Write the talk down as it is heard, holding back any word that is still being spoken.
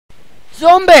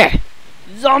Zombie!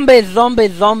 Zombie, zombie,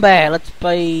 zombie. Let's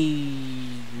play...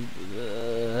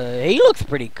 he looks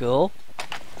pretty cool.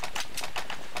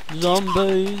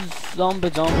 Zombies,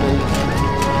 zombies, zombies.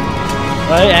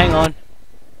 Wait, hang on.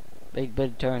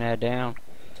 Better turn that down.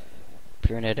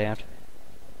 Turn that down.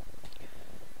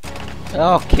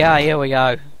 Okay, here we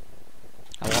go.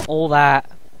 I want all that.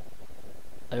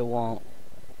 I want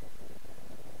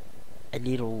a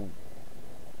little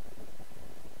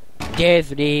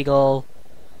desert eagle,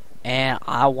 and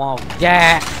I want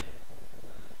that,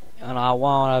 and I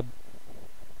want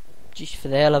just for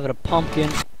the hell of it, a pumpkin,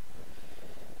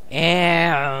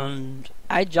 and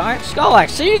a giant skull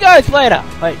axe. See you guys later.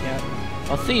 Wait, yeah.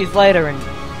 I'll see you later in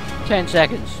 10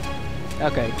 seconds.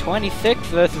 Okay, 26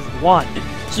 versus 1.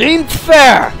 Seems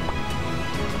fair.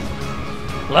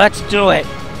 Let's do it.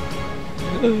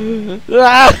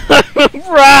 Run!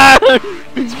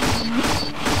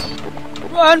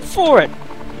 Run for it!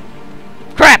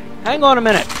 Crap! Hang on a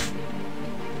minute.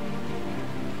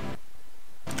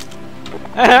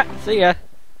 See ya.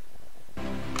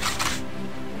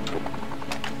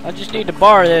 I just need to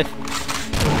borrow this.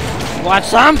 Want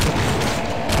some?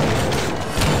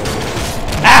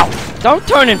 Ow! Don't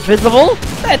turn invisible!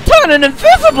 That's turning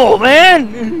invisible,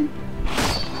 man!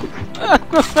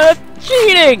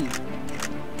 Cheating!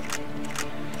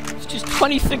 It's just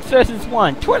 26 versus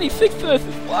 1. 26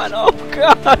 versus 1. Oh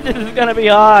god, this is gonna be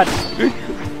hard.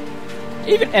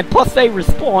 And plus they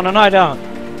respawn and I don't.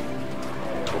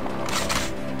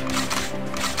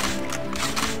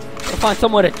 Gotta find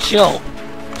somewhere to chill.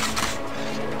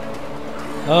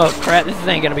 Oh crap, this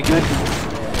ain't gonna be good.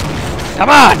 Come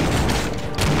on!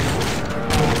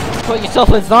 Put yourself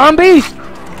a zombie?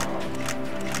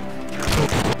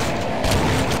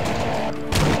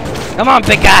 Come on,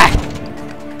 big guy!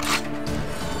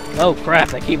 Oh crap,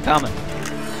 they keep coming.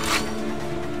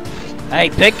 Hey,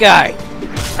 big guy!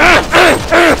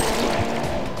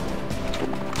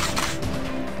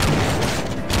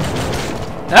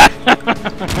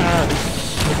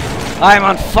 I'm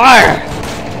on fire!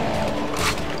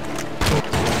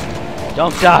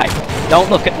 Don't die. Don't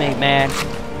look at me, man.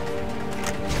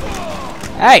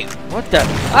 Hey, what the?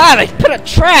 Ah, they put a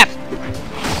trap!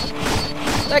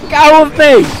 Let go of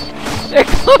me! They're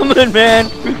coming, man!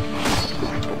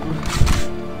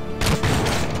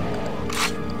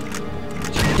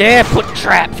 You dare put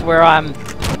traps where I'm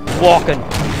walking.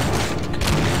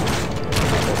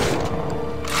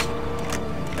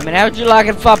 I mean, how would you like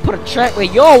it if I put a trap where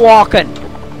you're walking?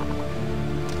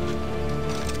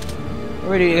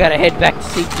 Already gotta head back to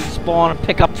C2 spawn and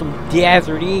pick up some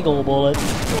Desert Eagle bullets.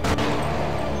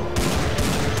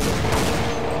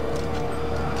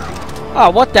 Oh,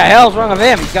 what the hell's wrong with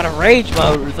him? He's got a rage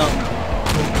mode or something.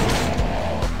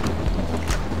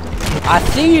 I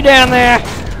see you down there.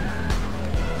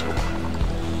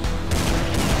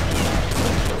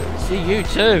 See you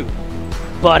too,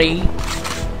 buddy.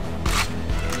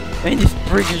 Man, this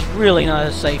bridge is really not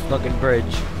a safe fucking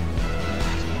bridge.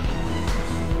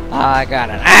 I got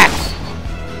an axe.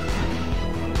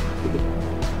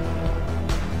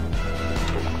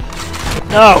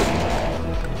 No.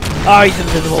 Oh, he's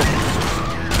invisible.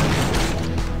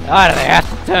 Why do they have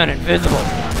to turn invisible?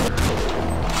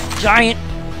 Giant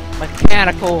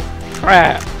mechanical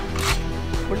crab.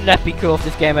 Wouldn't that be cool if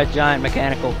this game had giant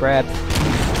mechanical crabs?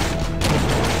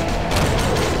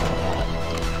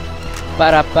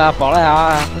 We're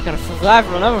gonna survive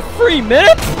for another 3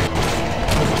 minutes?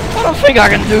 I don't think I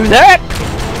can do that!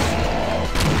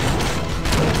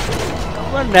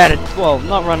 I'm running out of, well,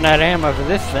 not running out of ammo for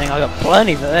this thing. I got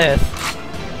plenty for this.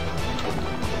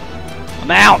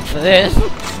 I'm out for this.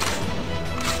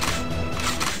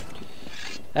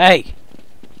 Hey.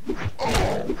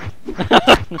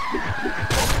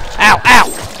 Ow, ow!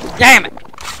 Damn it!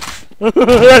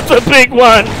 That's a big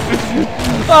one!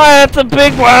 Oh, that's a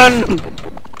big one!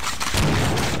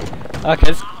 Okay,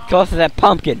 let's go after that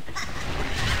pumpkin.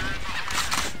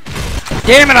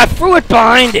 Damn it, I threw it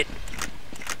behind it!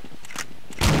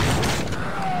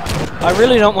 I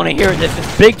really don't want to hear this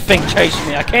big thing chasing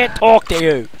me. I can't talk to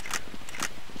you.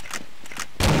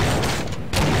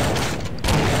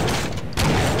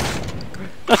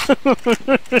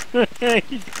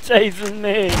 He's chasing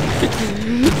me.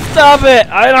 Stop it!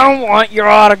 I don't want your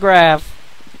autograph.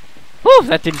 Whew,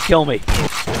 that didn't kill me.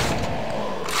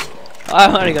 I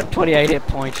only got 28 hit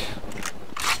points.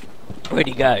 Where'd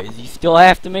he go? Is he still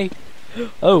after me?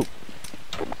 Oh.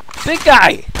 Big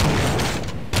guy!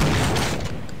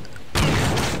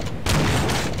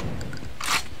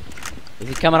 Is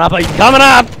he coming up? He's coming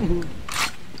up!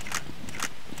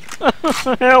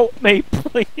 Help me,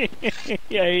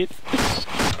 please.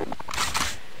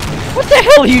 What the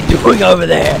hell are you doing over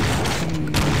there?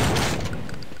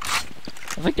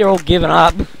 I think they're all giving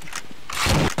up.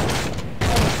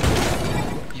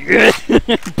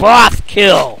 Boss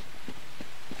kill!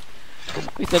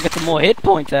 At least I get some more hit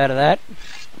points out of that.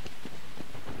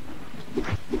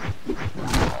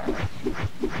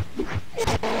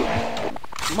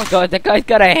 Oh my god, that guy's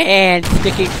got a hand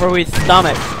sticking through his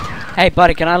stomach. Hey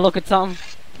buddy, can I look at something?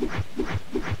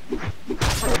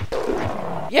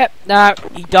 Yep, no,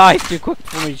 he dies too quick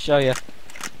for me to show you.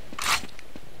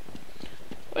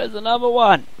 Where's another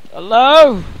one?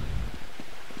 Hello?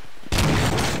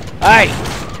 Hey!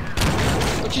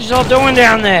 What you all doing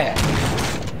down there?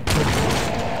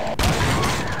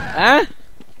 Huh?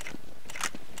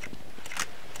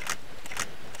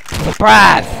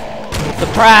 Surprise!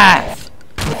 Surprise!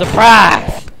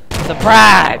 Surprise!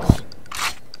 Surprise!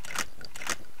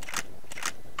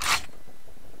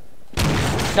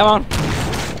 Come on.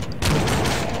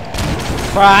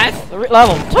 Surprise!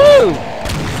 Level 2!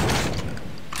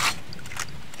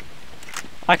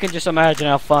 I can just imagine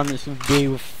how fun this would be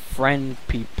with friend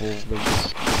people.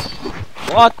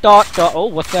 What the? Oh,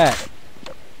 what's that?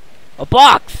 A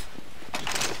box!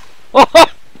 Oh!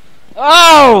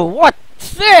 Oh!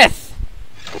 What's this?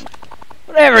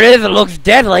 Whatever it is, it looks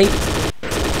deadly.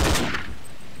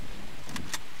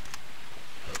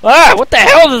 Ah! What the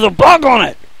hell? There's a bug on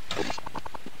it!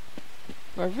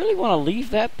 Do I really want to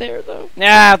leave that there, though?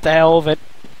 Nah, what the hell with it.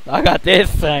 I got this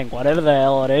thing, whatever the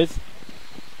hell it is.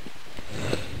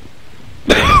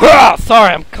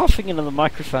 Sorry, I'm coughing into the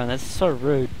microphone. That's so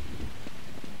rude.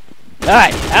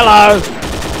 Hey, hello!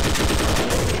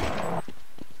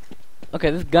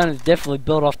 Okay, this gun is definitely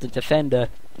built off the Defender.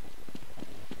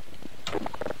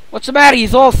 What's the matter?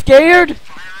 He's all scared?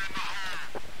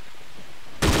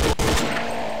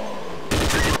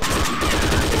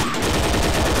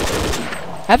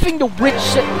 Having the witch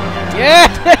sit. Yeah!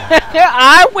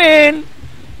 I win!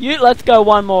 Let's go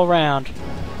one more round.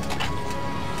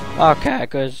 Okay,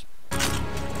 because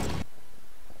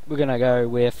we're gonna go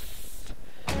with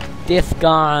this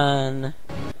gun,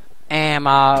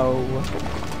 ammo,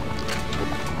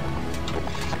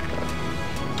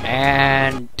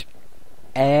 and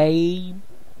a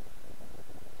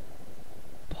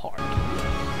part.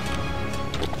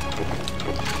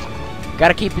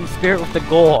 Gotta keep in spirit with the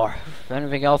gore.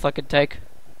 Anything else I could take?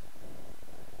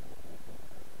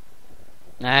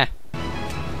 Nah.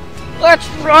 Let's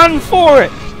run for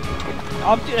it!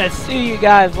 I'm gonna see you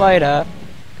guys later,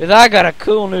 cause I got a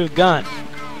cool new gun.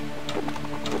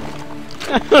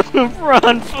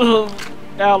 Run for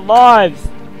our lives!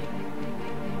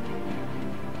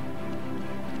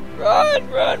 Run,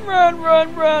 run, run,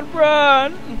 run, run,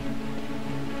 run!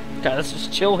 Okay, let's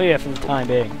just chill here for the time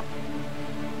being.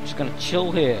 Just gonna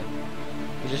chill here.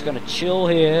 We're just gonna chill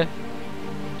here.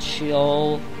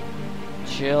 Chill.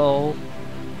 Chill.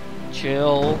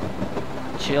 Chill.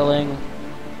 Chilling.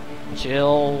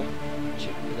 Chill.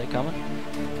 Are they coming?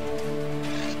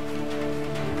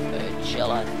 They're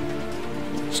chilling.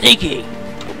 Sneaky!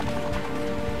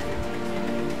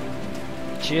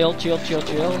 Chill, chill, chill,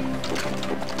 chill.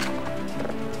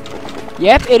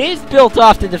 Yep, it is built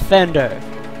off the Defender.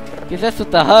 Because that's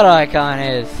what the HUD icon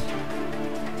is.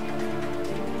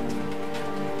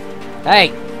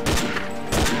 Hey!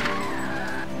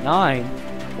 9?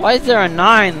 Why is there a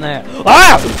 9 there?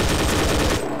 Ah!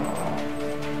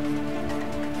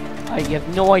 I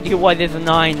have no idea why there's a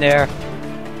 9 there.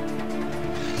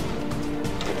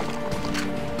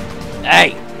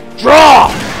 Hey!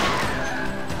 Draw!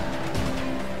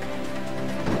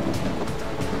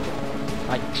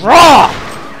 I draw!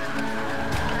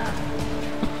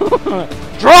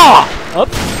 Draw!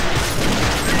 Oops.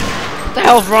 What the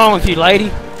hell's wrong with you,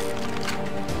 lady?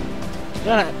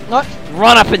 Not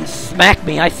run up and smack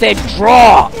me. I said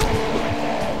draw!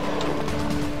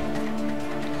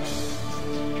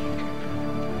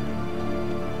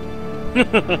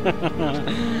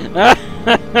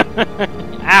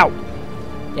 Ow!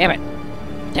 Damn it!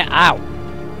 Yeah, ow!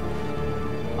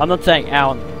 I'm not saying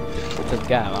ow to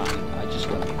go. I just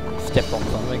stepped on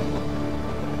something.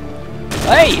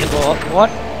 Hey! What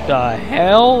the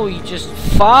hell? You just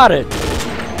farted!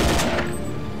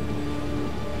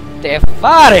 They're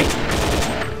farting!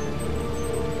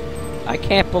 I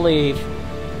can't believe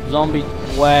zombies.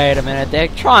 Wait a minute, they're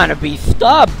trying to be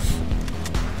stubs!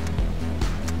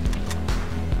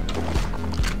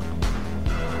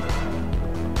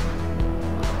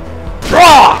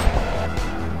 Draw!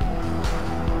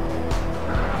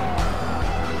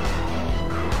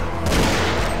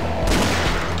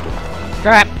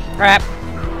 Crap, crap.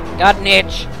 Got an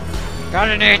itch. Got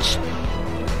an itch.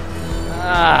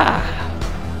 Ah.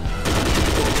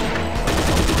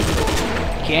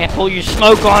 Can't pull your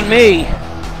smoke on me.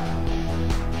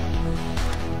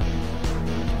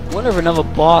 Wonder if another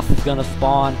boss is gonna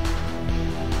spawn.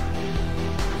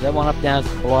 Is that one up there has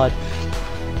blood?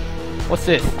 What's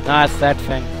this? Nah, it's that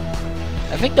thing.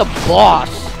 I think a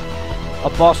boss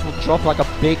will drop like a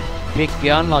big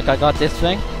gun, like I got this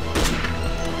thing.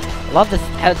 I love this,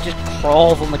 how it just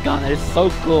crawls on the gun. It is so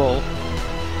cool.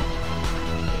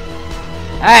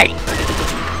 Hey!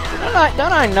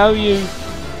 Don't I know you?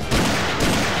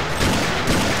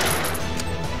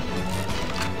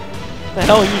 What the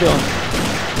hell are you doing?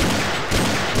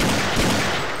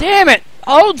 Damn it!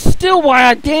 Hold still while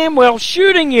I damn well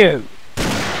shooting you!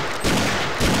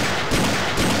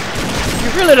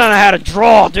 You really don't know how to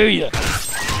draw, do you?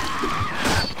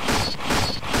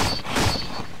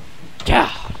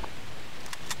 God.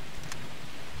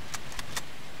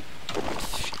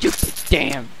 Stupid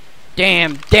damn!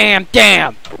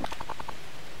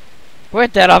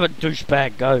 Where'd that other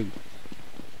douchebag go?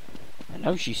 I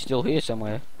know she's still here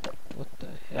somewhere. What the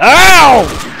hell? Ow!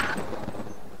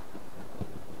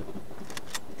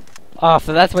 Oh,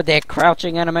 so that's what their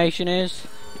crouching animation is?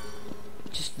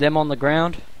 Just them on the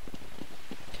ground?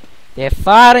 They're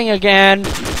fighting again!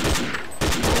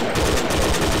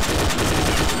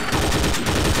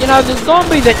 You know, the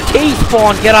zombies that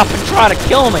T-spawn get up and try to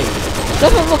kill me.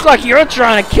 Doesn't look like you're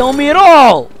trying to kill me at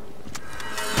all!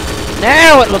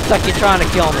 Now it looks like you're trying to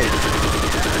kill me.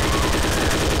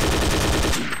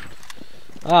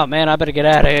 Oh man, I better get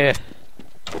out of here.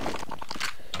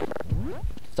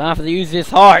 It's time for to use this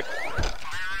heart.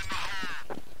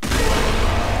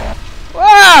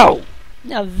 Wow!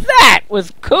 Now that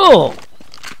was cool!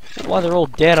 While they're all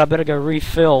dead, I better go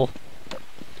refill.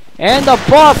 And the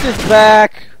boss is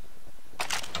back!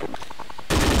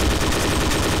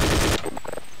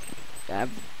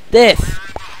 This!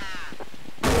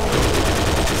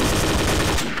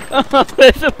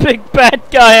 There's a big bad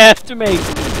guy after me!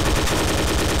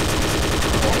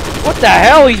 What the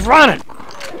hell? He's running!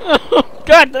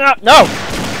 God, no!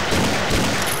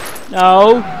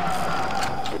 No!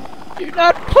 You're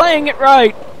not playing it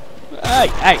right! Hey!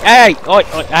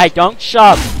 Hey, don't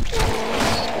shove!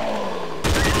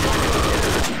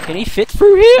 Can he fit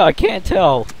through here? I can't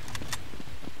tell.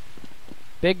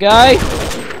 Big guy?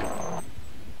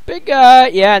 Big guy!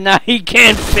 Yeah, no, he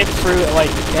can't fit through it.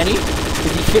 Like, can he?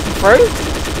 Is he fitting through?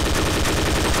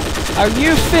 Are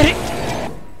you fitting?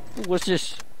 What's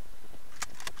this?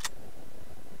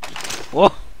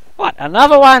 Whoa! What?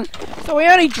 Another one? So we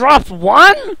only dropped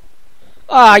one?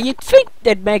 Ah, you'd think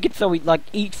they'd make it so we, like,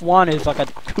 each one is like a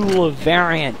cooler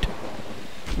variant.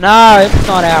 No, it's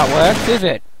not how it works, is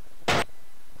it?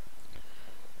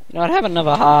 You know, I'd have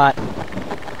another heart.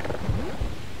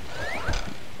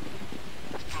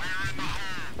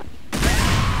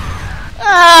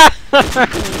 Ah!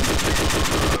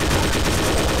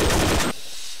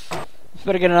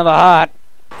 Better get another heart.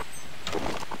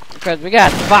 Because we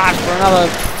got to box for another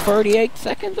 38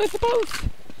 seconds, I suppose.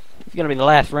 It's gonna be the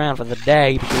last round for the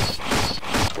day, because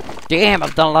damn,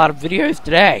 I've done a lot of videos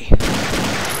today.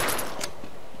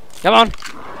 Come on!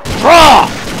 Draw!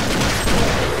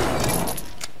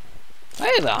 I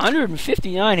have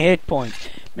 159 hit points.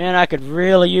 Man, I could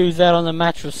really use that on the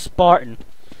match with Spartan.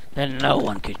 Then no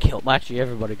one could kill me. Actually,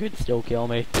 everybody could still kill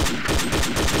me.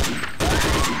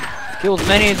 Kill as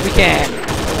many as we can.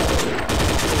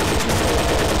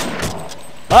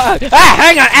 Uh-oh. Ah,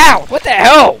 hang on! Ow! What the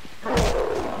hell?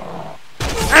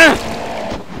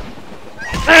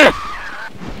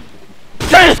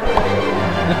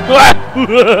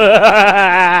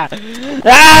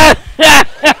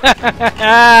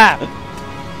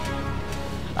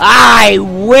 I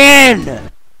win!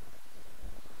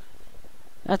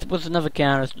 That was another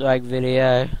Counter-Strike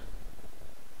video.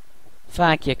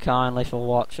 Thank you kindly for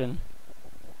watching.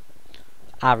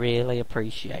 I really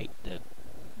appreciate the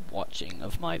watching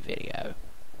of my video.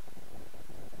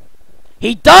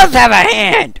 He does have a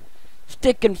hand!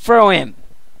 Sticking through him!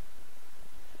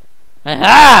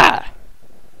 Aha!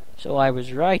 So I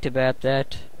was right about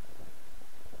that.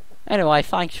 Anyway,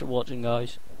 thanks for watching,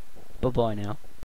 guys. Bye-bye now.